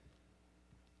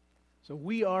So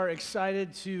we are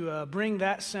excited to bring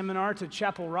that seminar to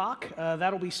Chapel Rock.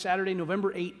 That'll be Saturday,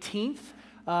 November 18th.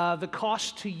 The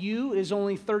cost to you is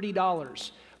only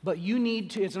 $30, but you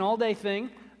need to, it's an all-day thing.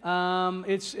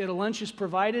 Lunch is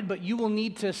provided, but you will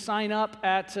need to sign up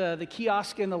at the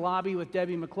kiosk in the lobby with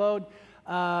Debbie McLeod.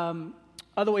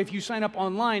 Otherwise, if you sign up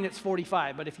online, it's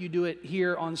 $45, but if you do it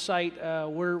here on site,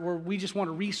 we just want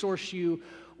to resource you.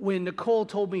 When Nicole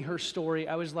told me her story,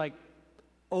 I was like,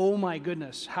 oh my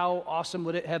goodness, how awesome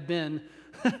would it have been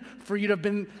for you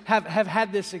to have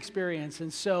had this experience?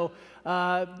 And so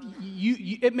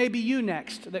it may be you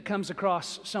next that comes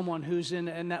across someone who's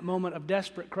in that moment of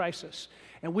desperate crisis.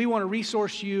 And we want to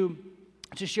resource you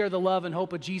to share the love and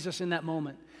hope of Jesus in that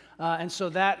moment. And so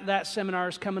that seminar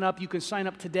is coming up. You can sign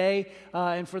up today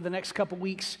and for the next couple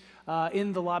weeks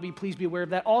in the lobby. Please be aware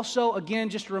of that. Also, again,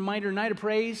 just a reminder, Night of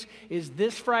Praise is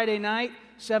this Friday night,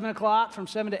 7 o'clock from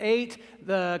 7 to 8.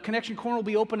 The Connection Corner will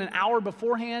be open an hour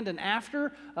beforehand and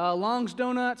after. Long's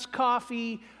Donuts,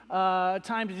 coffee,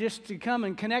 time to come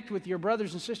and connect with your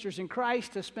brothers and sisters in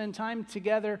Christ, to spend time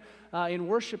together in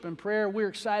worship and prayer. We're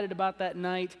excited about that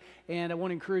night, and I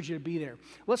want to encourage you to be there.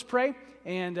 Let's pray,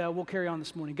 and we'll carry on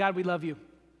this morning. God, we love you.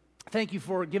 Thank you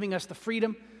for giving us the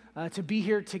freedom to be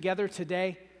here together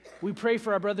today. We pray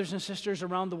for our brothers and sisters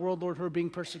around the world, Lord, who are being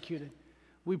persecuted.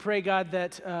 We pray, God,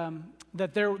 that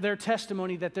their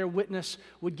testimony, that their witness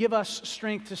would give us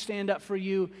strength to stand up for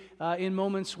you in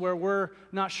moments where we're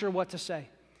not sure what to say.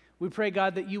 We pray,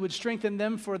 God, that you would strengthen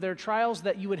them for their trials,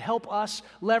 that you would help us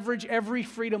leverage every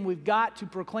freedom we've got to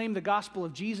proclaim the gospel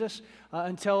of Jesus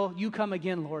until you come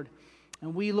again, Lord.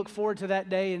 And we look forward to that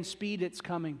day, and speed it's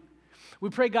coming. We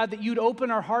pray, God, that you'd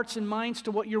open our hearts and minds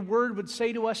to what your word would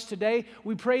say to us today.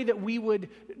 We pray that we would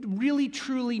really,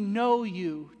 truly know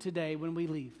you today when we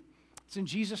leave. It's in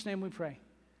Jesus' name we pray.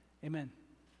 Amen.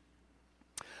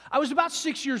 I was about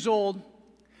 6 years old.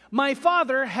 My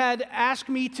father had asked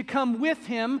me to come with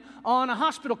him on a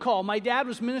hospital call. My dad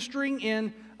was ministering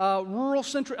in rural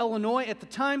central Illinois at the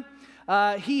time.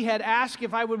 He had asked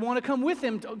if I would want to come with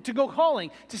him to go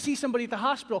calling, to see somebody at the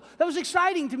hospital. That was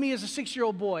exciting to me as a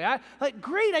 6-year-old boy.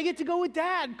 Great, I get to go with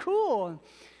Dad, cool.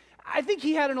 I think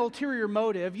he had an ulterior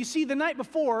motive. You see, the night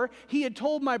before, he had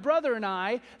told my brother and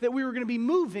I that we were going to be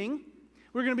moving.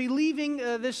 We were going to be leaving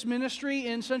this ministry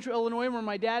in central Illinois where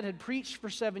my dad had preached for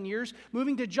 7 years,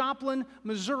 moving to Joplin,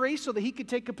 Missouri, so that he could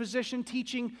take a position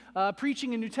teaching,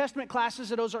 preaching in New Testament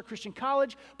classes at Ozark Christian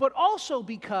College, but also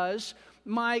because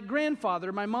my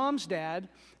grandfather, my mom's dad,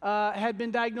 had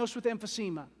been diagnosed with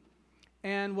emphysema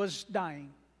and was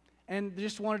dying, and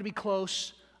just wanted to be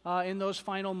close in those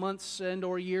final months and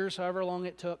or years, however long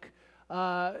it took.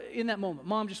 In that moment,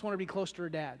 Mom just wanted to be close to her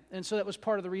dad, and so that was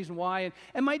part of the reason why.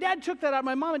 And my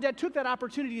mom and dad took that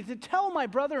opportunity to tell my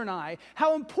brother and I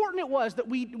how important it was that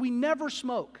we never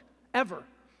smoke ever,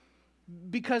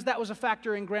 because that was a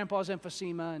factor in Grandpa's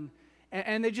emphysema.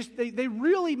 And they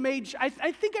really made. I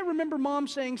think I remember Mom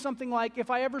saying something like, "If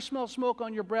I ever smell smoke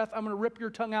on your breath, I'm going to rip your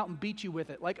tongue out and beat you with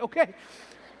it." Like, okay,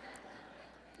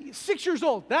 6 years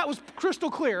old, that was crystal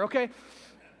clear. Okay.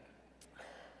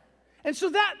 And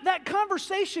so that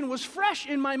conversation was fresh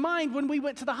in my mind when we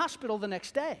went to the hospital the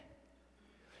next day.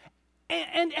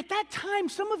 And at that time,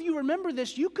 some of you remember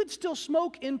this, you could still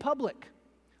smoke in public,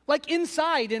 like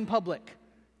inside in public,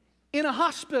 in a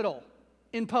hospital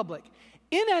in public,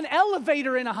 in an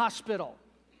elevator in a hospital.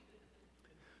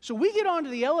 So we get onto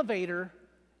the elevator,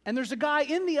 and there's a guy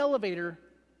in the elevator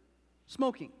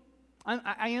smoking.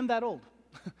 I am that old.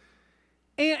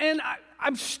 and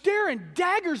I'm staring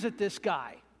daggers at this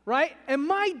guy. Right? And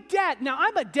my dad, now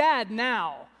I'm a dad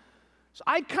now, so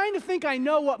I kind of think I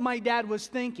know what my dad was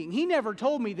thinking. He never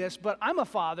told me this, but I'm a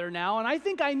father now, and I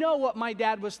think I know what my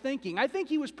dad was thinking. I think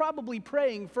he was probably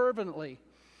praying fervently.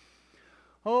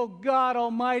 Oh God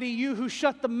Almighty, you who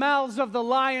shut the mouths of the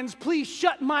lions, please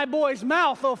shut my boy's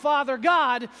mouth, oh Father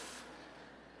God.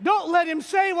 Don't let him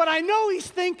say what I know he's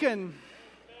thinking.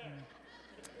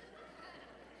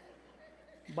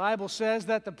 The Bible says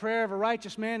that the prayer of a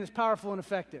righteous man is powerful and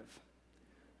effective.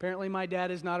 Apparently my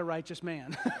dad is not a righteous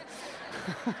man.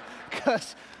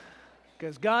 Because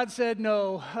God said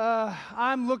no.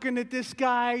 I'm looking at this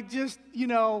guy just,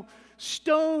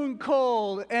 stone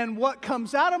cold. And what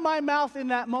comes out of my mouth in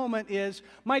that moment is,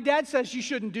 my dad says you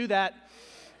shouldn't do that.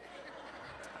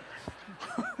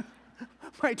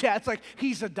 My dad's like,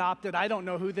 he's adopted. I don't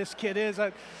know who this kid is.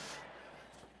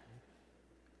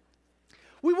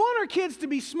 We want our kids to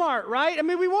be smart, right? I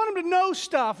mean, we want them to know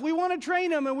stuff. We want to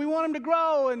train them, and we want them to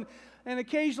grow, and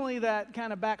occasionally that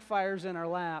kind of backfires in our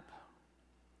lap.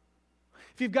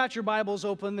 If you've got your Bibles,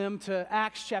 open them to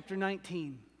Acts chapter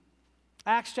 19.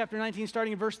 Acts chapter 19,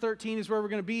 starting in verse 13, is where we're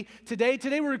going to be today.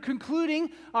 Today we're concluding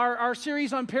our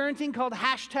series on parenting called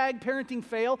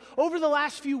 #ParentingFail. Over the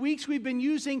last few weeks, we've been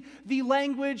using the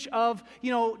language of,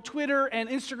 Twitter and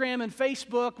Instagram and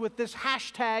Facebook with this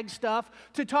hashtag stuff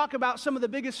to talk about some of the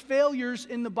biggest failures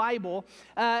in the Bible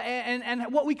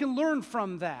and what we can learn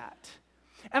from that.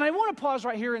 And I want to pause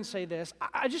right here and say this.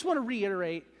 I just want to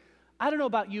reiterate, I don't know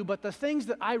about you, but the things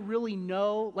that I really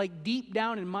know, like deep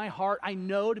down in my heart, I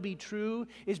know to be true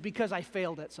is because I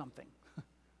failed at something.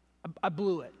 I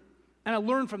blew it. And I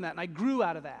learned from that, and I grew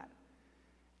out of that.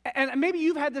 And maybe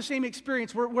you've had the same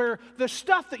experience where the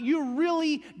stuff that you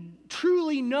really,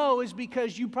 truly know is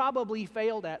because you probably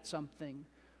failed at something.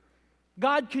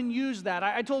 God can use that.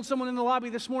 I told someone in the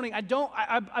lobby this morning,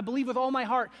 I believe with all my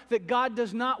heart that God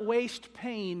does not waste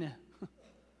pain.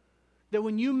 That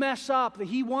when you mess up, that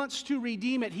He wants to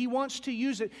redeem it. He wants to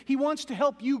use it. He wants to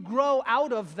help you grow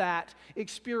out of that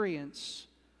experience.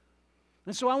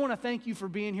 And so I want to thank you for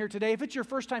being here today. If it's your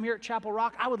first time here at Chapel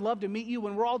Rock, I would love to meet you.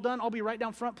 When we're all done, I'll be right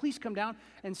down front. Please come down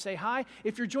and say hi.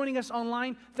 If you're joining us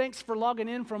online, thanks for logging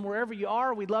in from wherever you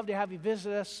are. We'd love to have you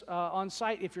visit us on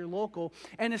site if you're local.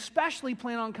 And especially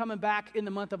plan on coming back in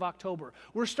the month of October.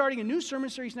 We're starting a new sermon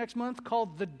series next month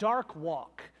called The Dark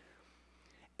Walk.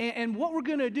 And what we're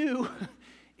going to do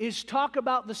is talk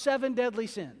about the 7 deadly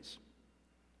sins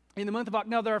in the month of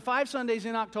October. Now, there are 5 Sundays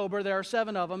in October. There are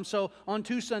 7 of them. So on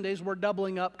 2 Sundays, we're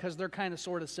doubling up because they're kind of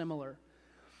sort of similar.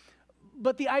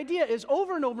 But the idea is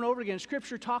over and over and over again,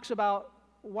 Scripture talks about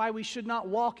why we should not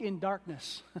walk in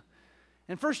darkness.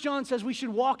 And 1 John says we should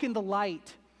walk in the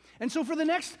light. And so for the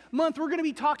next month, we're going to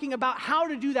be talking about how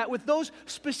to do that with those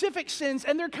specific sins,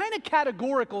 and they're kind of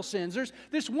categorical sins. There's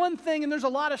this one thing, and there's a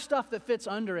lot of stuff that fits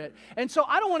under it. And so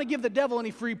I don't want to give the devil any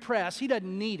free press. He doesn't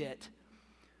need it.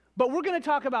 But we're going to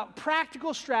talk about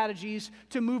practical strategies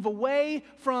to move away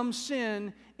from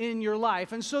sin in your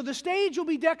life. And so the stage will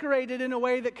be decorated in a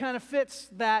way that kind of fits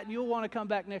that. You'll want to come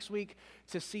back next week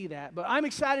to see that. But I'm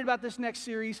excited about this next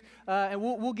series, and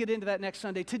we'll get into that next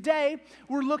Sunday. Today,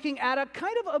 we're looking at a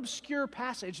kind of obscure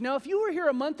passage. Now, if you were here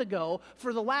a month ago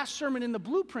for the last sermon in the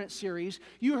Blueprint series,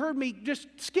 you heard me just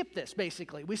skip this,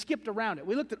 basically. We skipped around it.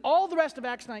 We looked at all the rest of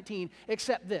Acts 19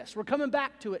 except this. We're coming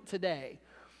back to it today.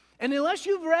 And unless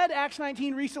you've read Acts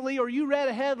 19 recently or you read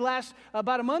ahead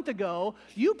about a month ago,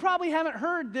 you probably haven't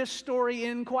heard this story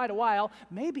in quite a while,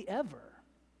 maybe ever.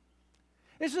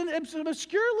 It's an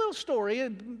obscure little story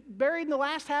buried in the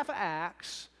last half of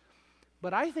Acts,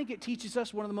 but I think it teaches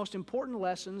us one of the most important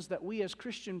lessons that we as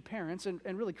Christian parents, and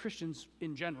really Christians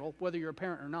in general, whether you're a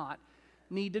parent or not,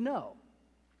 need to know.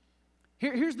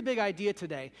 Here's the big idea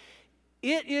today.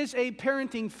 It is a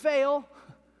parenting fail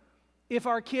if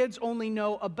our kids only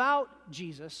know about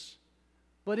Jesus,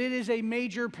 but it is a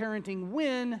major parenting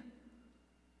win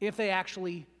if they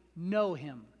actually know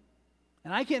Him.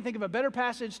 And I can't think of a better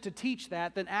passage to teach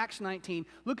that than Acts 19.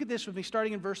 Look at this with me,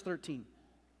 starting in verse 13.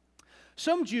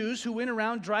 Some Jews who went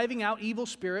around driving out evil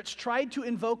spirits tried to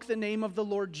invoke the name of the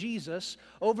Lord Jesus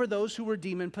over those who were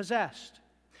demon-possessed.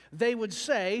 They would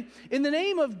say, "In the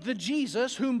name of the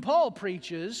Jesus whom Paul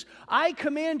preaches, I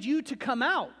command you to come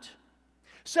out."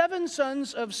 7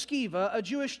 sons of Sceva, a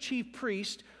Jewish chief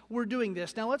priest, were doing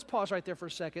this. Now let's pause right there for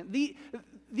a second.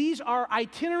 These are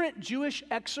itinerant Jewish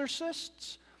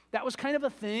exorcists. That was kind of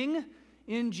a thing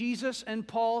in Jesus and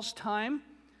Paul's time.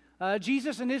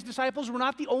 Jesus and His disciples were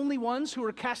not the only ones who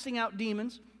were casting out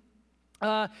demons.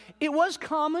 It was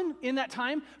common in that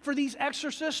time for these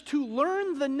exorcists to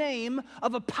learn the name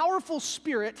of a powerful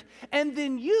spirit and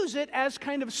then use it as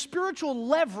kind of spiritual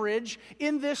leverage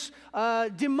in this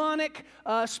demonic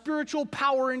spiritual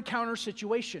power encounter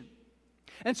situation.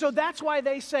 And so that's why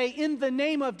they say, in the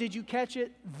name of, did you catch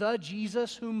it, the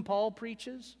Jesus whom Paul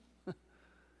preaches?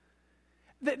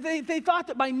 They thought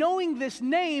that by knowing this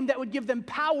name, that would give them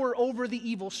power over the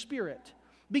evil spirit.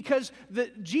 Because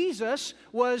Jesus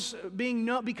was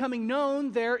becoming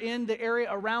known there in the area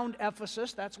around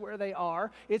Ephesus. That's where they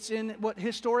are. It's in what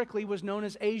historically was known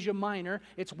as Asia Minor.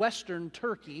 It's Western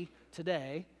Turkey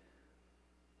today.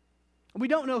 We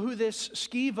don't know who this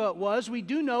Sceva was. We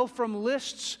do know from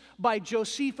lists by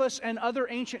Josephus and other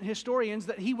ancient historians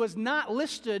that he was not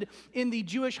listed in the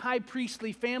Jewish high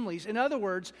priestly families. In other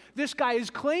words, this guy is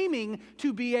claiming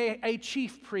to be a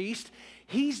chief priest.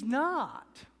 He's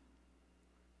not.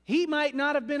 He might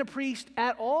not have been a priest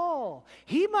at all.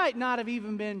 He might not have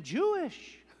even been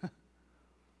Jewish.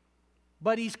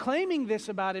 But he's claiming this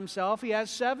about himself. He has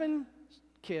 7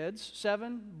 kids,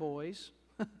 7 boys.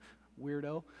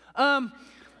 Weirdo.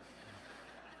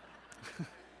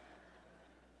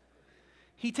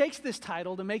 he takes this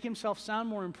title to make himself sound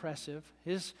more impressive.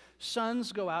 His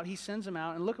sons go out, he sends them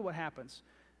out, and look at what happens.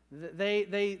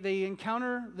 They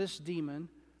encounter this demon.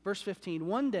 Verse 15,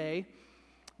 one day,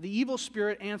 the evil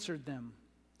spirit answered them,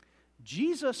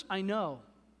 Jesus I know,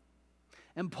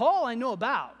 and Paul I know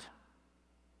about.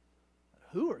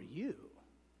 Who are you?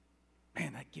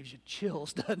 Man, that gives you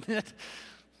chills, doesn't it?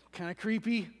 Kind of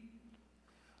creepy.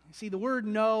 See, the word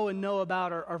know and know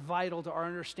about are vital to our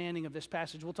understanding of this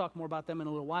passage. We'll talk more about them in a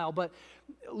little while, but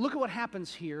look at what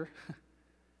happens here.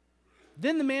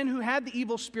 Then the man who had the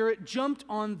evil spirit jumped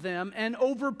on them and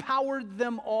overpowered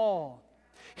them all.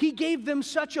 He gave them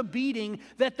such a beating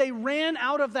that they ran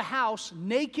out of the house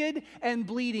naked and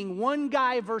bleeding. One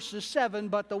guy versus 7,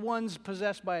 but the one's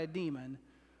possessed by a demon.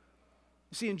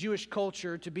 You see, in Jewish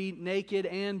culture, to be naked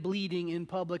and bleeding in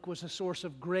public was a source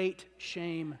of great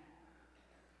shame.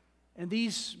 And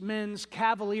these men's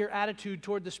cavalier attitude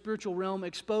toward the spiritual realm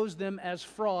exposed them as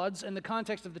frauds. And the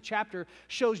context of the chapter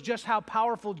shows just how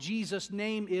powerful Jesus'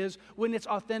 name is when it's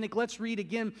authentic. Let's read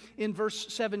again in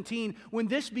verse 17. When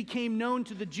this became known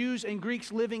to the Jews and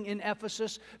Greeks living in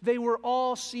Ephesus, they were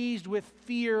all seized with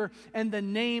fear, and the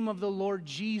name of the Lord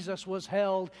Jesus was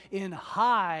held in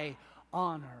high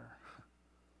honor.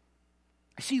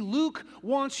 See, Luke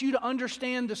wants you to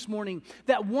understand this morning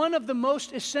that one of the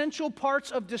most essential parts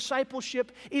of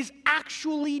discipleship is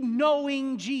actually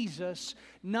knowing Jesus,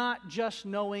 not just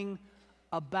knowing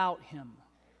about Him.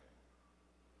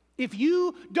 If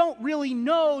you don't really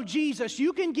know Jesus,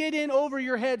 you can get in over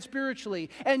your head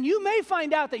spiritually, and you may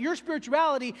find out that your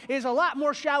spirituality is a lot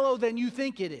more shallow than you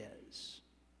think it is.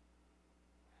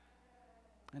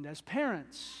 And as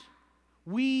parents,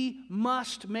 we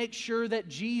must make sure that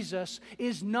Jesus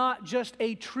is not just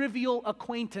a trivial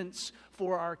acquaintance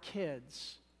for our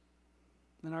kids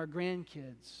and our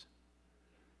grandkids.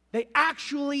 They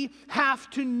actually have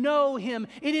to know Him.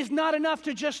 It is not enough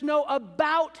to just know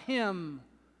about Him.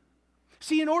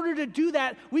 See, in order to do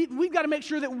that, we've got to make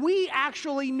sure that we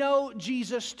actually know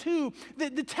Jesus too.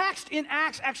 The text in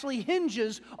Acts actually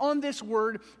hinges on this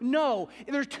word know.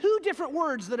 There are two different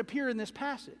words that appear in this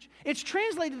passage. It's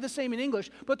translated the same in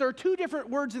English, but there are two different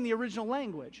words in the original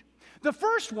language. The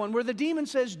first one, where the demon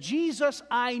says, Jesus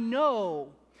I know,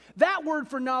 that word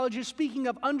for knowledge is speaking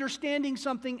of understanding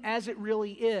something as it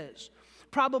really is,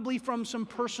 probably from some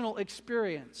personal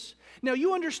experience. Now,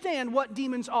 you understand what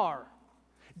demons are.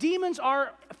 Demons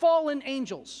are fallen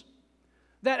angels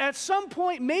that at some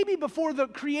point, maybe before the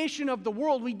creation of the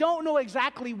world, we don't know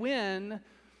exactly when,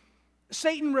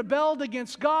 Satan rebelled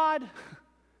against God.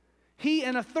 He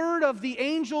and a third of the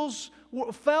angels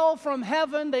fell from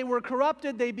heaven. They were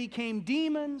corrupted. They became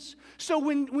demons. So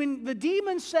when the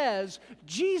demon says,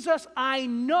 Jesus, I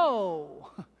know,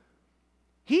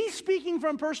 he's speaking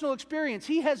from personal experience.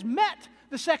 He has met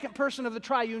the second person of the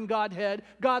triune Godhead,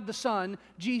 God the Son,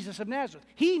 Jesus of Nazareth.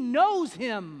 He knows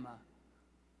Him.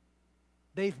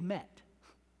 They've met.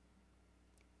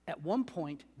 At one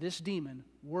point, this demon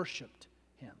worshiped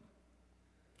Him.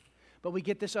 But we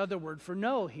get this other word for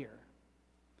know here.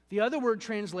 The other word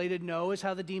translated know is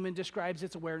how the demon describes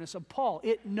its awareness of Paul.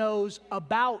 It knows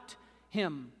about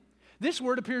him. This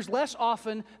word appears less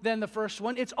often than the first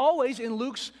one. It's always, in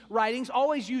Luke's writings,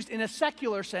 always used in a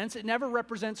secular sense. It never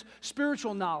represents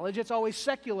spiritual knowledge. It's always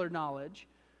secular knowledge.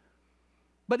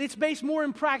 But it's based more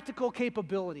in practical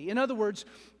capability. In other words,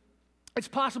 it's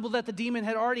possible that the demon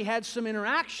had already had some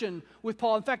interaction with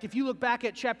Paul. In fact, if you look back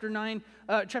at chapter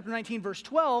 19, verse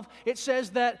 12, it says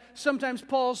that sometimes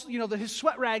Paul's, his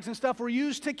sweat rags and stuff were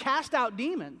used to cast out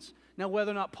demons. Now,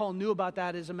 whether or not Paul knew about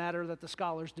that is a matter that the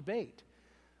scholars debate.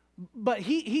 But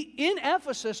he in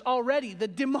Ephesus already, the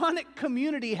demonic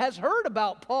community has heard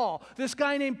about Paul. This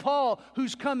guy named Paul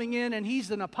who's coming in, and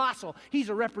he's an apostle. He's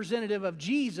a representative of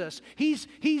Jesus. He's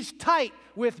tight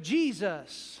with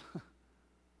Jesus.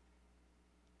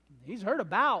 He's heard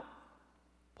about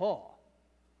Paul.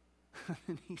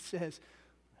 And he says,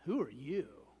 who are you?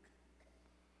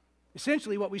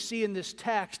 Essentially what we see in this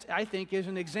text, I think, is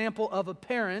an example of a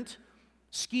parent,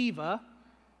 Sceva,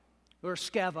 or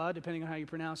Skeva, depending on how you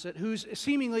pronounce it, who's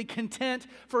seemingly content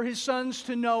for his sons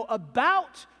to know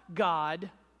about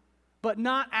God, but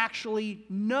not actually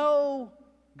know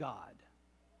God.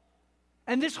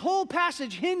 And this whole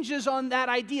passage hinges on that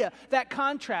idea, that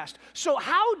contrast. So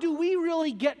how do we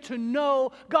really get to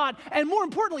know God? And more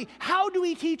importantly, how do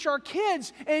we teach our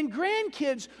kids and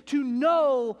grandkids to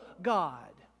know God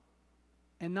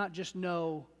and not just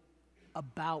know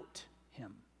about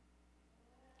Him?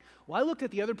 Well, I looked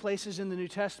at the other places in the New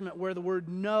Testament where the word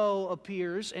know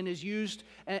appears and is used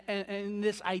in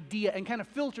this idea and kind of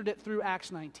filtered it through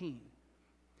Acts 19.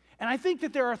 And I think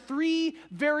that there are three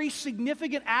very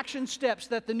significant action steps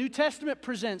that the New Testament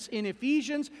presents in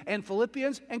Ephesians and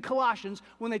Philippians and Colossians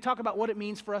when they talk about what it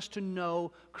means for us to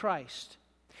know Christ.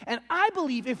 And I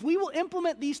believe if we will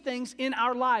implement these things in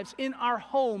our lives, in our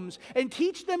homes, and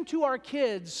teach them to our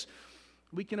kids,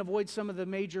 we can avoid some of the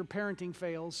major parenting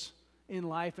fails in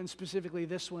life, and specifically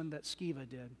this one that Skiva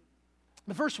did.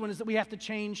 The first one is that we have to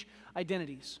change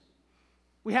identities.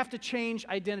 We have to change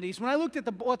identities. When I looked at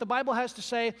what the Bible has to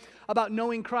say about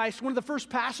knowing Christ, one of the first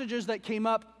passages that came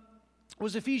up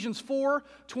was Ephesians 4,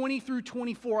 20 through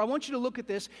 24. I want you to look at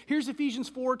this. Here's Ephesians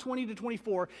 4, 20 to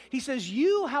 24. He says,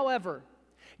 "You, however,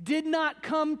 did not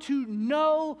come to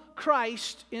know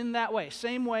Christ in that way."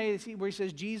 Same way where he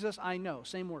says, "Jesus, I know."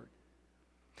 Same word.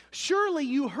 "Surely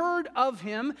you heard of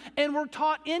him and were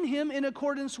taught in him in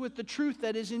accordance with the truth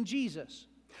that is in Jesus.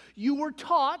 You were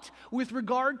taught with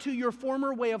regard to your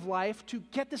former way of life to,"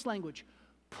 get this language,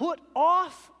 "put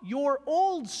off your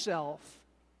old self,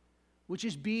 which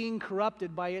is being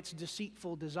corrupted by its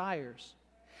deceitful desires,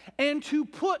 and to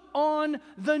put on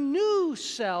the new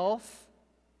self,"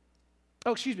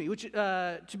 which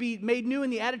to be made new in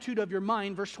the attitude of your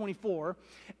mind, verse 24,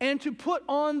 "and to put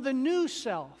on the new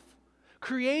self,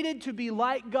 created to be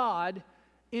like God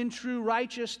in true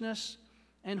righteousness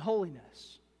and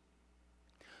holiness."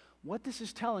 What this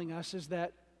is telling us is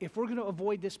that if we're going to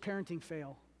avoid this parenting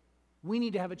fail, we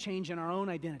need to have a change in our own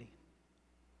identity.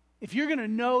 If you're going to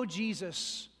know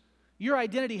Jesus, your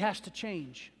identity has to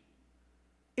change.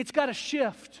 It's got to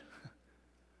shift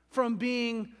from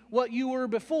being what you were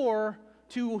before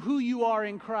to who you are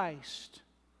in Christ.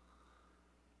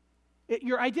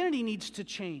 Your identity needs to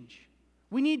change.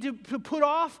 We need to put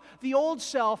off the old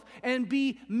self and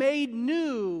be made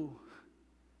new.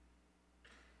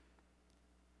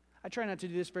 I try not to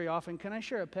do this very often. Can I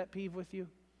share a pet peeve with you?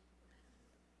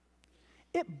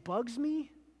 It bugs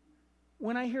me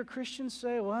when I hear Christians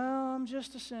say, "Well, I'm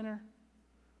just a sinner.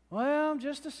 Well, I'm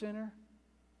just a sinner."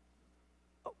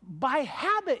 By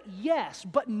habit, yes,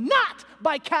 but not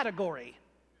by category.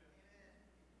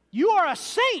 You are a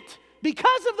saint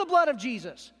because of the blood of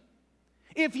Jesus.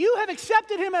 If you have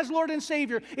accepted him as Lord and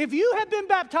Savior, if you have been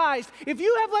baptized, if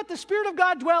you have let the Spirit of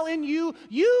God dwell in you,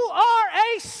 you are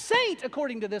a saint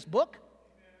according to this book.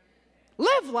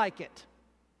 Live like it.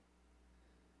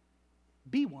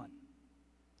 Be one.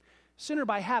 Sinner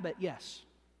by habit, yes,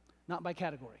 not by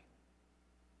category.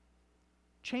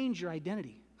 Change your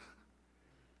identity.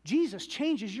 Jesus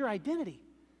changes your identity.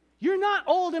 You're not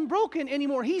old and broken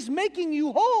anymore. He's making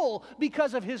you whole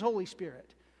because of his Holy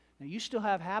Spirit. Now, you still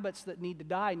have habits that need to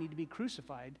die, need to be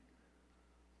crucified.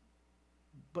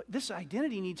 But this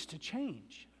identity needs to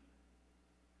change.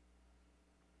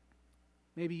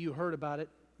 Maybe you heard about it,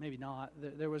 maybe not.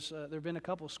 There have been a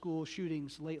couple school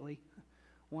shootings lately,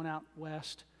 one out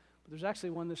west. But there's actually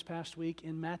one this past week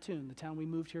in Mattoon, the town we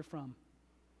moved here from.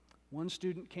 One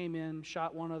student came in,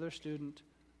 shot one other student.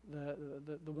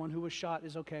 The one who was shot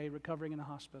is okay, recovering in a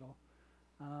hospital.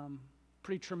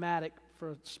 Pretty traumatic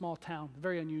for a small town,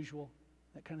 very unusual,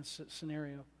 that kind of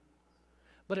scenario.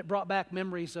 But it brought back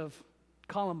memories of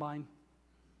Columbine,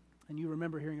 and you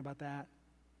remember hearing about that.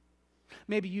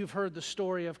 Maybe you've heard the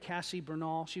story of Cassie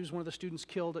Bernal. She was one of the students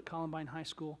killed at Columbine High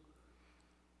School.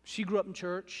 She grew up in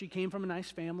church. She came from a nice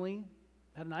family,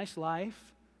 had a nice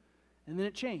life, and then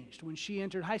it changed. When she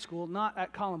entered high school, not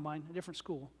at Columbine, a different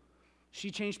school,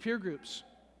 she changed peer groups.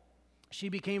 She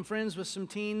became friends with some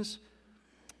teens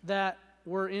that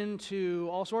were into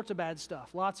all sorts of bad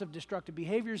stuff, lots of destructive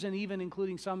behaviors, and even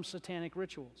including some satanic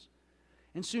rituals.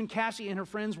 And soon Cassie and her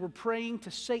friends were praying to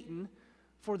Satan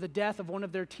for the death of one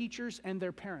of their teachers and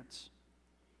their parents.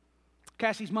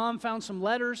 Cassie's mom found some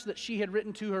letters that she had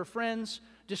written to her friends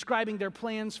describing their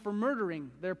plans for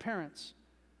murdering their parents.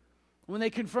 When they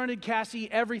confronted Cassie,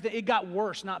 it got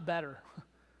worse, not better.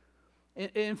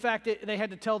 In fact, they had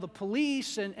to tell the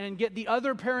police and get the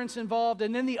other parents involved,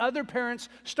 and then the other parents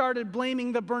started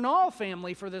blaming the Bernal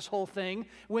family for this whole thing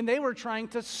when they were trying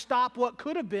to stop what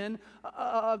could have been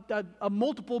a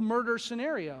multiple murder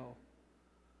scenario.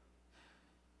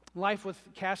 Life with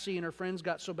Cassie and her friends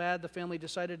got so bad, the family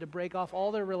decided to break off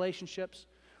all their relationships.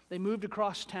 They moved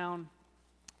across town.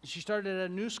 She started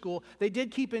at a new school. They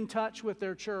did keep in touch with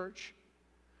their church.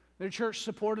 Their church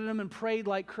supported them and prayed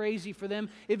like crazy for them.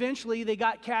 Eventually, they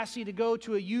got Cassie to go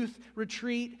to a youth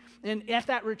retreat, and at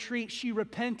that retreat, she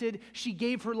repented. She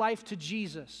gave her life to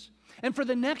Jesus. And for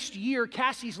the next year,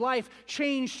 Cassie's life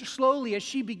changed slowly as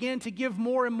she began to give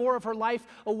more and more of her life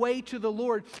away to the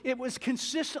Lord. It was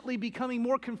consistently becoming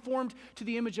more conformed to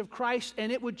the image of Christ,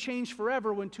 and it would change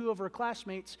forever when two of her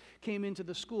classmates came into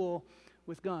the school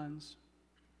with guns.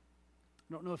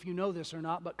 I don't know if you know this or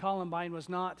not, but Columbine was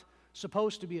not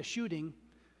supposed to be a shooting.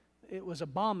 It was a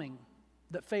bombing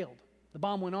that failed. The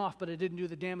bomb went off, but it didn't do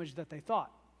the damage that they thought.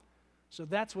 So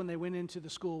that's when they went into the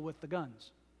school with the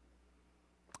guns.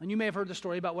 And you may have heard the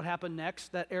story about what happened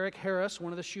next, that Eric Harris,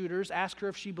 one of the shooters, asked her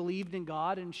if she believed in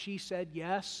God, and she said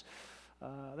yes.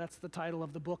 That's the title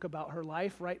of the book about her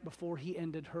life, right before he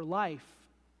ended her life.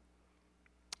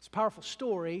 It's a powerful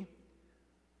story,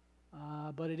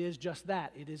 but it is just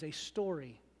that. It is a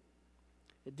story.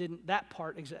 That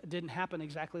part didn't happen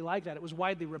exactly like that. It was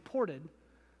widely reported.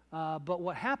 But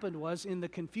what happened was, in the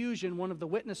confusion, one of the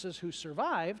witnesses who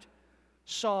survived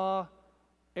saw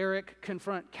Eric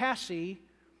confront Cassie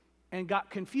and got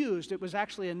confused. It was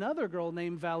actually another girl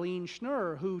named Valine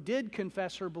Schnurr who did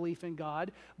confess her belief in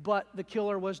God, but the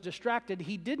killer was distracted.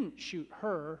 He didn't shoot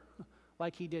her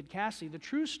like he did Cassie. The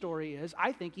true story is,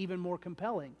 I think, even more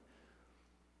compelling.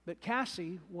 That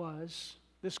Cassie was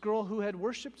this girl who had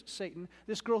worshiped Satan,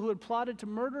 this girl who had plotted to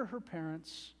murder her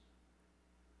parents,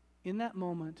 in that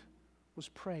moment was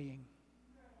praying.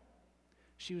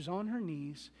 She was on her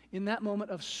knees in that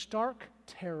moment of stark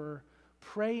terror,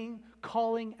 praying,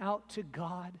 calling out to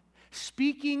God,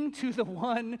 speaking to the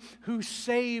one who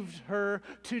saved her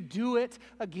to do it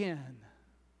again.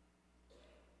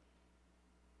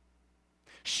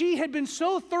 She had been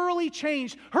so thoroughly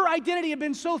changed, her identity had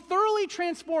been so thoroughly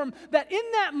transformed that in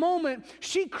that moment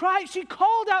she cried, she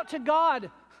called out to God.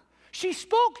 She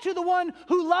spoke to the one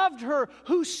who loved her,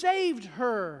 who saved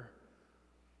her.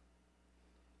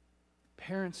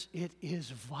 Parents, it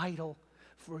is vital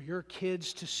for your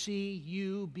kids to see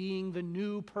you being the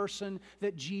new person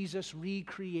that Jesus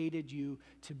recreated you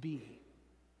to be.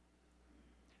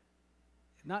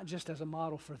 Not just as a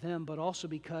model for them, but also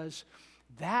because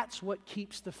that's what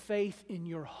keeps the faith in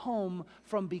your home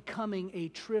from becoming a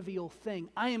trivial thing.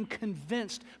 I am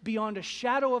convinced beyond a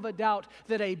shadow of a doubt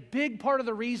that a big part of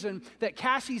the reason that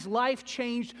Cassie's life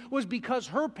changed was because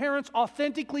her parents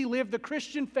authentically lived the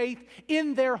Christian faith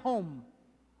in their home.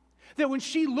 That when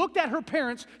she looked at her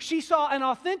parents, she saw an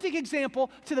authentic example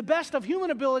to the best of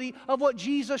human ability of what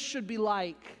Jesus should be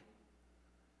like.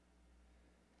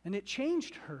 And it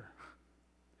changed her.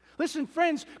 Listen,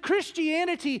 friends,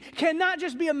 Christianity cannot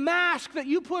just be a mask that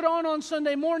you put on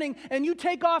Sunday morning and you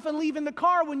take off and leave in the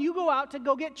car when you go out to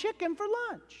go get chicken for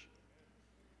lunch.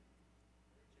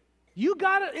 You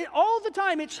got it all the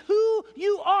time. It's who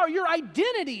you are. Your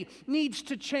identity needs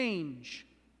to change.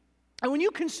 And when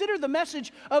you consider the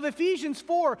message of Ephesians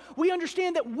 4, we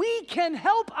understand that we can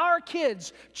help our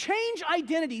kids change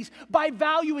identities by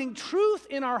valuing truth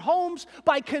in our homes,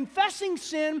 by confessing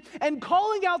sin, and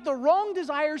calling out the wrong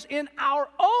desires in our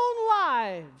own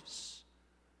lives,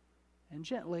 and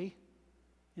gently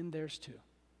in theirs too.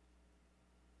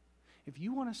 If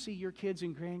you want to see your kids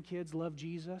and grandkids love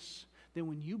Jesus, then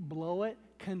when you blow it,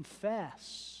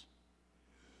 confess.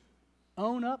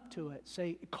 Own up to it.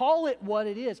 Say, call it what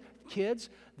it is. Kids,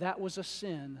 that was a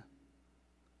sin.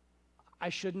 I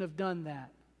shouldn't have done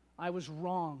that. I was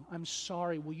wrong. I'm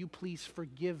sorry. Will you please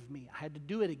forgive me? I had to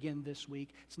do it again this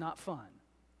week. It's not fun.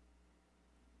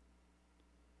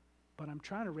 But I'm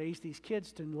trying to raise these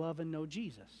kids to love and know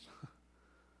Jesus.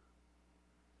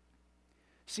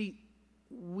 See,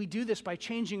 we do this by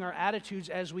changing our attitudes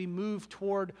as we move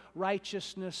toward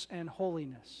righteousness and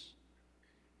holiness.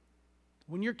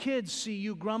 When your kids see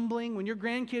you grumbling, when your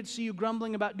grandkids see you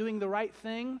grumbling about doing the right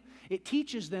thing, it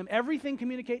teaches them, everything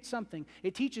communicates something.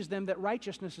 It teaches them that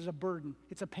righteousness is a burden.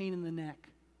 It's a pain in the neck.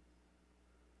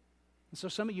 And so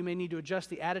some of you may need to adjust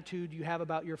the attitude you have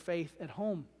about your faith at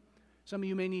home. Some of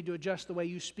you may need to adjust the way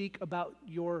you speak about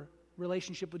your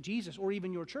relationship with Jesus or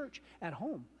even your church at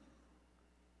home.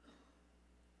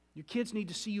 Your kids need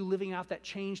to see you living out that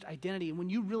changed identity. And when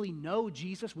you really know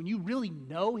Jesus, when you really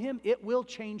know Him, it will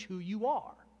change who you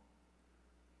are.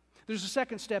 There's a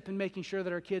second step in making sure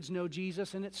that our kids know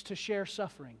Jesus, and it's to share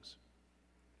sufferings.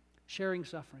 Sharing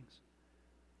sufferings.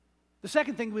 The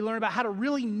second thing we learn about how to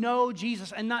really know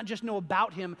Jesus and not just know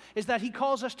about Him is that He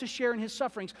calls us to share in His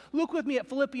sufferings. Look with me at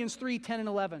Philippians 3, 10 and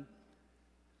 11.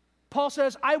 Paul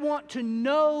says, I want to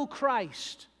know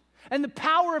Christ and the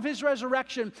power of His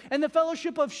resurrection, and the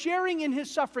fellowship of sharing in His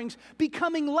sufferings,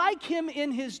 becoming like Him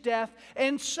in His death,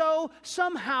 and so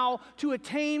somehow to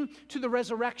attain to the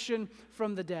resurrection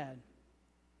from the dead.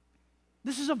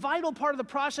 This is a vital part of the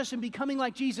process in becoming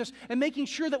like Jesus and making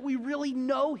sure that we really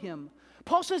know Him.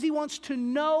 Paul says he wants to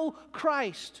know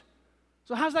Christ.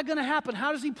 So how's that going to happen?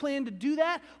 How does he plan to do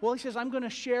that? Well, he says, I'm going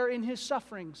to share in His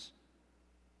sufferings.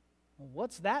 Well,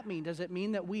 what's that mean? Does it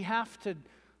mean that we have to,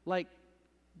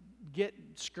 get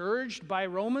scourged by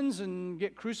Romans and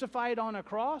get crucified on a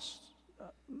cross?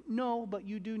 No, but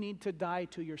you do need to die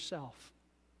to yourself.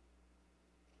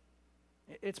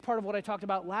 It's part of what I talked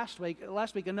about last week.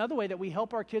 Another way that we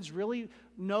help our kids really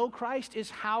know Christ is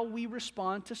how we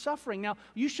respond to suffering. Now,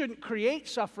 you shouldn't create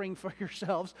suffering for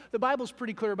yourselves. The Bible's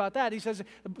pretty clear about that. The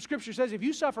Scripture says if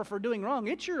you suffer for doing wrong,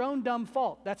 it's your own dumb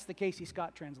fault. That's the Casey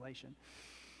Scott translation.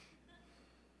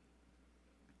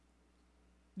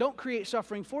 Don't create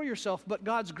suffering for yourself, but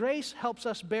God's grace helps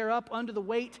us bear up under the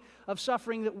weight of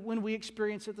suffering that when we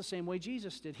experience it the same way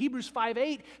Jesus did. Hebrews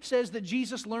 5:8 says that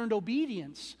Jesus learned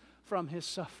obedience from his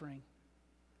suffering.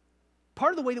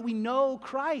 Part of the way that we know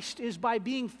Christ is by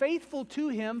being faithful to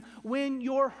him when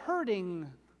you're hurting.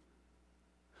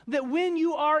 That when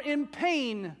you are in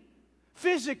pain,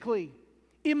 physically,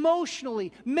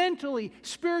 emotionally, mentally,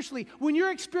 spiritually, when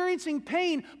you're experiencing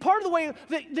pain, part of the way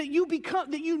that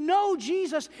you know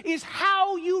Jesus is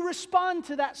how you respond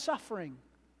to that suffering.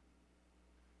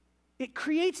 It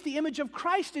creates the image of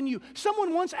Christ in you.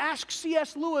 Someone once asked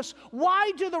C.S. Lewis,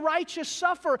 why do the righteous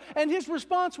suffer? And his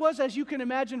response was, as you can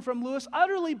imagine from Lewis,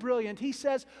 utterly brilliant. He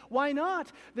says, why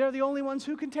not? They're the only ones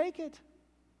who can take it.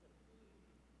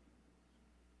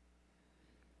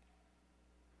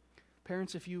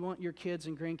 Parents, if you want your kids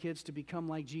and grandkids to become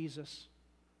like Jesus,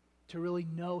 to really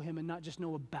know him and not just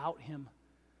know about him,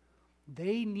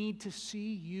 they need to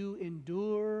see you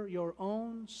endure your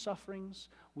own sufferings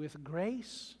with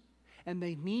grace. And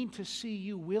they need to see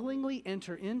you willingly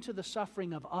enter into the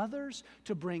suffering of others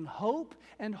to bring hope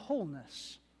and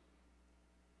wholeness.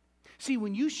 See,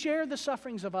 when you share the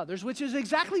sufferings of others, which is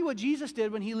exactly what Jesus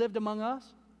did when he lived among us,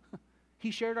 he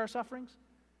shared our sufferings,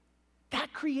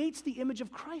 that creates the image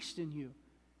of Christ in you.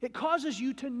 It causes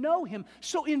you to know him.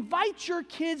 So invite your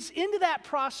kids into that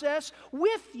process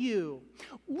with you.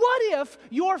 What if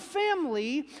your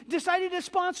family decided to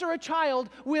sponsor a child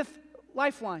with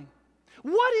Lifeline?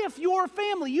 What if your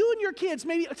family, you and your kids,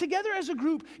 maybe together as a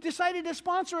group, decided to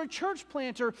sponsor a church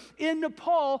planter in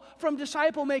Nepal from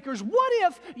Disciple Makers? What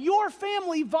if your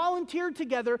family volunteered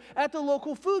together at the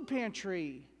local food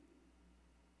pantry?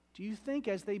 Do you think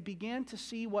as they began to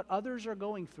see what others are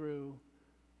going through,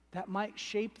 that might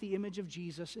shape the image of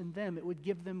Jesus in them? It would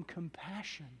give them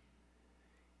compassion.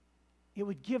 It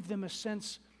would give them a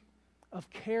sense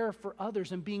of care for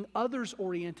others and being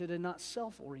others-oriented and not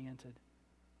self-oriented.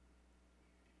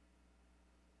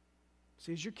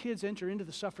 See, as your kids enter into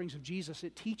the sufferings of Jesus,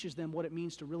 it teaches them what it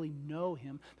means to really know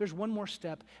him. There's one more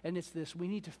step, and it's this. We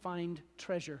need to find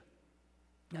treasure.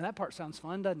 Now, that part sounds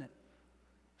fun, doesn't it?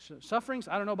 So, sufferings,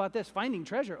 I don't know about this. Finding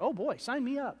treasure, oh boy, sign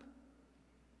me up.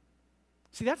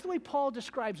 See, that's the way Paul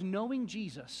describes knowing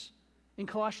Jesus in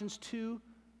Colossians 2,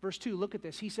 verse 2. Look at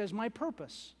this. He says, my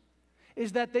purpose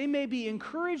is that they may be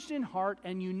encouraged in heart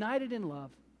and united in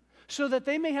love, so that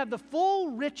they may have the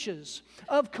full riches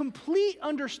of complete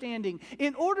understanding,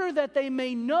 in order that they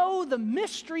may know the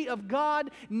mystery of God,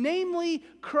 namely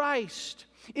Christ,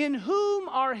 in whom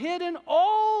are hidden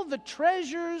all the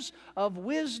treasures of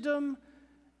wisdom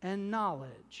and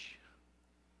knowledge.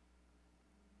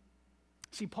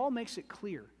 See, Paul makes it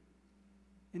clear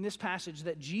in this passage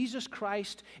that Jesus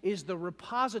Christ is the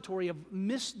repository of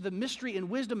the mystery and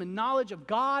wisdom and knowledge of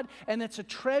God, and it's a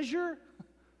treasure.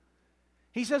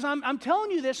 He says, I'm telling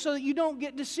you this so that you don't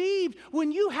get deceived.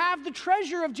 When you have the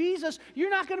treasure of Jesus, you're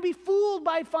not going to be fooled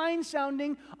by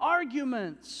fine-sounding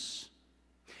arguments.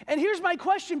 And here's my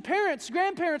question, parents,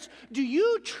 grandparents, do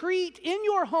you treat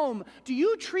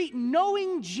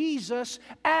knowing Jesus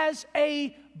as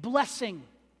a blessing,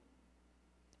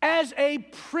 as a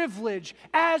privilege,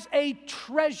 as a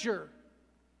treasure?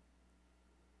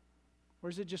 Or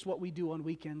is it just what we do on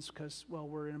weekends because, well,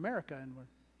 we're in America and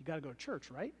you got to go to church,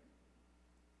 right?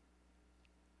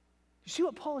 You see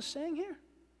what Paul is saying here?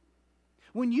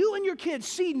 When you and your kids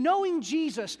see knowing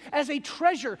Jesus as a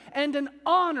treasure and an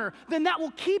honor, then that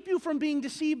will keep you from being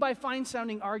deceived by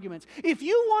fine-sounding arguments. If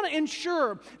you want to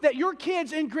ensure that your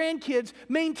kids and grandkids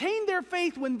maintain their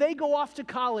faith when they go off to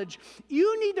college,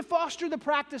 you need to foster the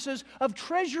practices of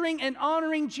treasuring and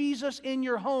honoring Jesus in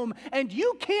your home. And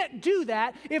you can't do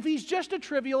that if he's just a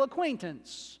trivial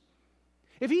acquaintance.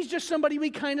 If he's just somebody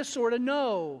we kind of sort of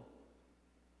know.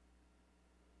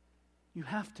 You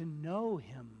have to know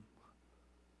him.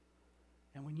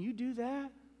 And when you do that,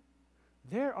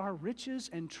 there are riches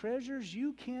and treasures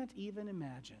you can't even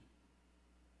imagine.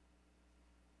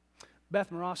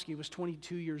 Beth Morosky was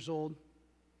 22 years old.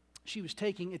 She was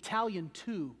taking Italian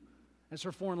 2 as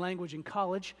her foreign language in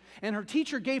college, and her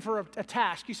teacher gave her a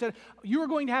task. He said, you are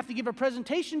going to have to give a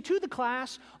presentation to the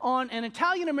class on an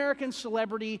Italian-American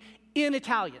celebrity in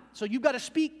Italian. So you've got to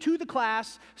speak to the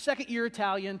class, second year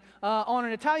Italian, on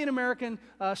an Italian-American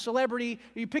celebrity.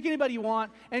 You pick anybody you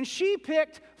want. And she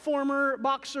picked former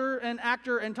boxer and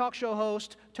actor and talk show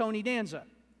host Tony Danza.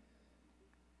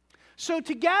 So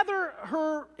to gather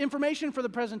her information for the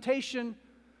presentation,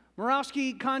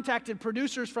 Murawski contacted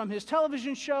producers from his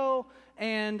television show,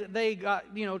 and they got,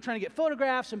 trying to get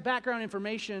photographs and background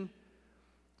information.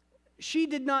 She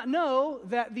did not know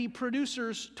that the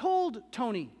producers told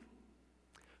Tony,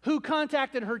 who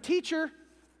contacted her teacher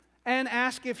and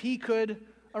asked if he could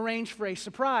arrange for a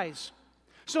surprise.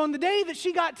 So on the day that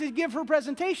she got to give her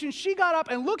presentation, she got up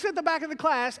and looks at the back of the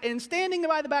class, and standing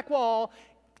by the back wall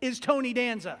is Tony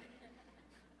Danza.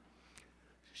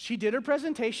 She did her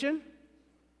presentation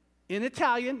in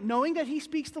Italian, knowing that he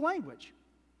speaks the language.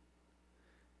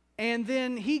 And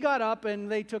then he got up and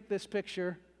they took this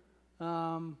picture.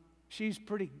 She's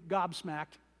pretty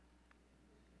gobsmacked.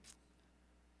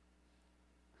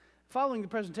 Following the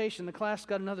presentation, the class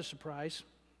got another surprise.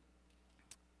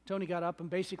 Tony got up and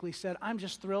basically said, I'm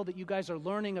just thrilled that you guys are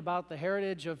learning about the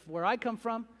heritage of where I come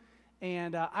from,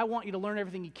 and I want you to learn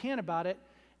everything you can about it,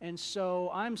 and so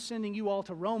I'm sending you all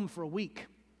to Rome for a week.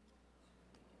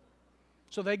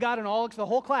 So they got the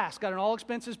whole class got an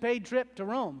all-expenses-paid trip to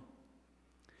Rome.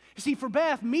 You see, for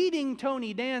Beth, meeting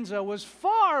Tony Danza was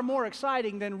far more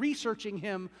exciting than researching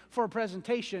him for a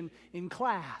presentation in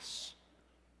class.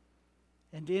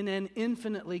 And in an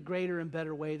infinitely greater and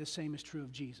better way, the same is true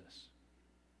of Jesus.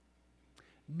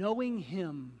 Knowing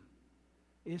him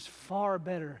is far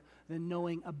better than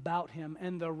knowing about him,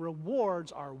 and the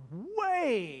rewards are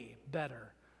way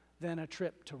better than a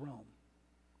trip to Rome.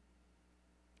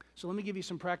 So let me give you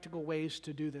some practical ways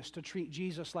to do this, to treat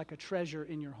Jesus like a treasure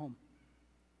in your home.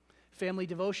 Family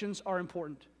devotions are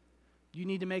important. You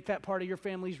need to make that part of your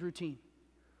family's routine.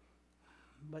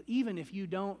 But even if you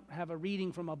don't have a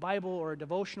reading from a Bible or a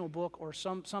devotional book or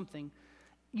something,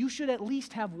 you should at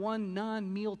least have one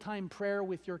non-mealtime prayer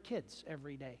with your kids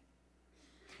every day.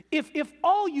 If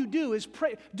all you do is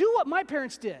pray, do what my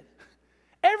parents did.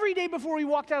 Every day before we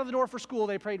walked out of the door for school,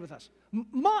 they prayed with us.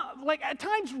 At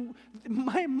times,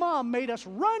 my mom made us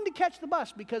run to catch the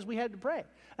bus because we had to pray.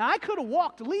 Now, I could have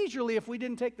walked leisurely if we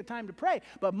didn't take the time to pray,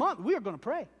 but Mom, we are going to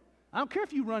pray. I don't care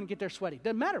if you run and get there sweaty.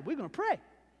 Doesn't matter. We're going to pray.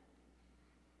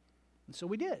 And so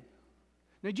we did.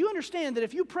 Now, do you understand that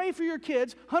if you pray for your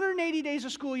kids 180 days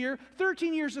of school year,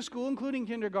 13 years of school, including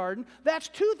kindergarten, that's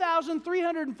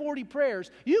 2,340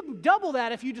 prayers. You can double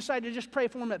that if you decide to just pray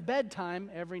for them at bedtime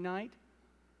every night.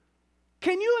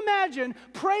 Can you imagine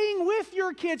praying with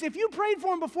your kids? If you prayed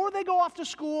for them before they go off to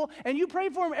school, and you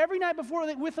prayed for them every night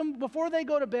before they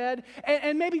go to bed,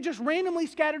 and maybe just randomly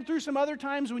scattered through some other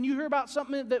times when you hear about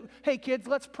something that, hey kids,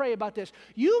 let's pray about this.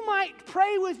 You might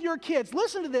pray with your kids,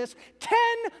 listen to this,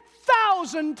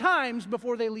 10,000 times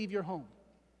before they leave your home.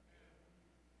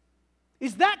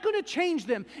 Is that going to change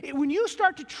them? When you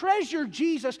start to treasure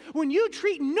Jesus, when you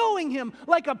treat knowing him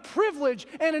like a privilege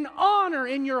and an honor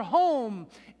in your home,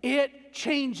 it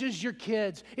changes your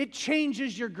kids. It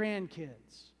changes your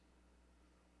grandkids.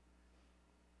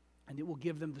 And it will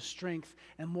give them the strength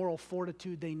and moral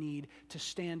fortitude they need to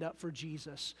stand up for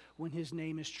Jesus when his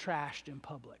name is trashed in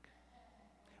public,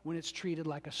 when it's treated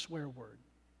like a swear word.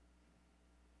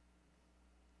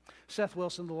 Seth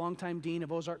Wilson, the longtime dean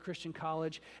of Ozark Christian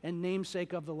College and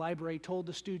namesake of the library, told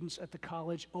the students at the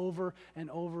college over and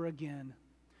over again,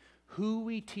 who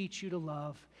we teach you to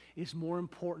love is more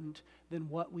important than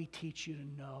what we teach you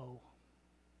to know.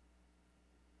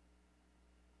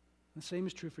 The same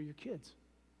is true for your kids.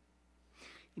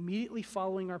 Immediately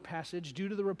following our passage, due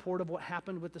to the report of what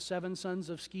happened with the 7 sons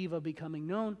of Sceva becoming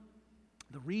known,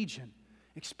 the region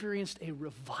experienced a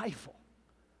revival.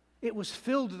 It was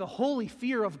filled with the holy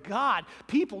fear of God.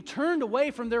 People turned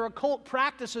away from their occult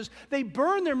practices. They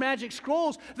burned their magic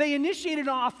scrolls. They initiated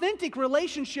an authentic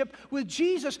relationship with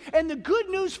Jesus. And the good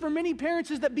news for many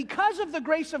parents is that because of the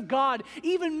grace of God,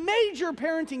 even major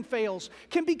parenting fails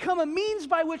can become a means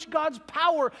by which God's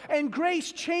power and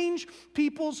grace change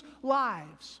people's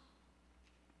lives.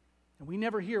 And we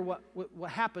never hear what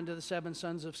happened to the 7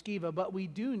 sons of Sceva, but we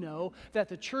do know that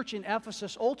the church in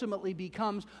Ephesus ultimately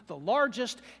becomes the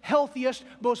largest, healthiest,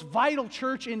 most vital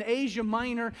church in Asia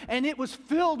Minor, and it was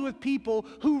filled with people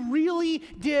who really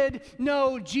did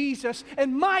know Jesus.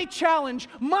 And my challenge,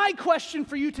 my question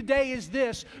for you today is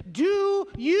this: do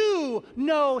you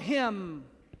know him?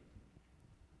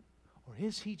 Or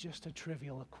is he just a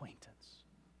trivial acquaintance?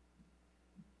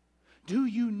 Do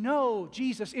you know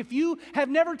Jesus? If you have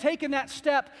never taken that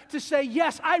step to say,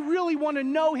 yes, I really want to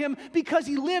know him because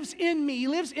he lives in me, he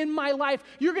lives in my life,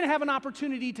 you're going to have an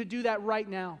opportunity to do that right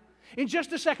now. In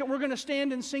just a second, we're going to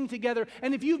stand and sing together.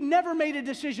 And if you've never made a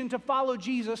decision to follow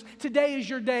Jesus, today is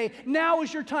your day. Now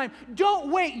is your time.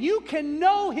 Don't wait. You can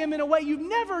know Him in a way you've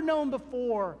never known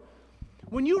before.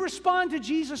 When you respond to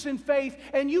Jesus in faith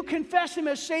and you confess Him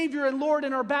as Savior and Lord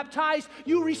and are baptized,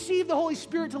 you receive the Holy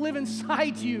Spirit to live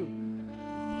inside you.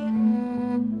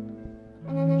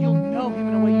 You'll know Him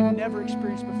in a way you've never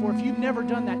experienced before. If you've never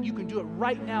done that, you can do it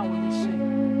right now when we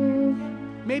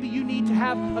sing. Maybe you need to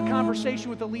have a conversation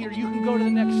with a leader. You can go to the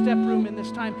next step room in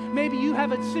this time. Maybe you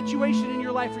have a situation in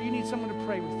your life where you need someone to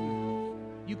pray with you.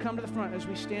 You come to the front as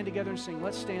we stand together and sing.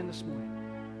 Let's stand this morning.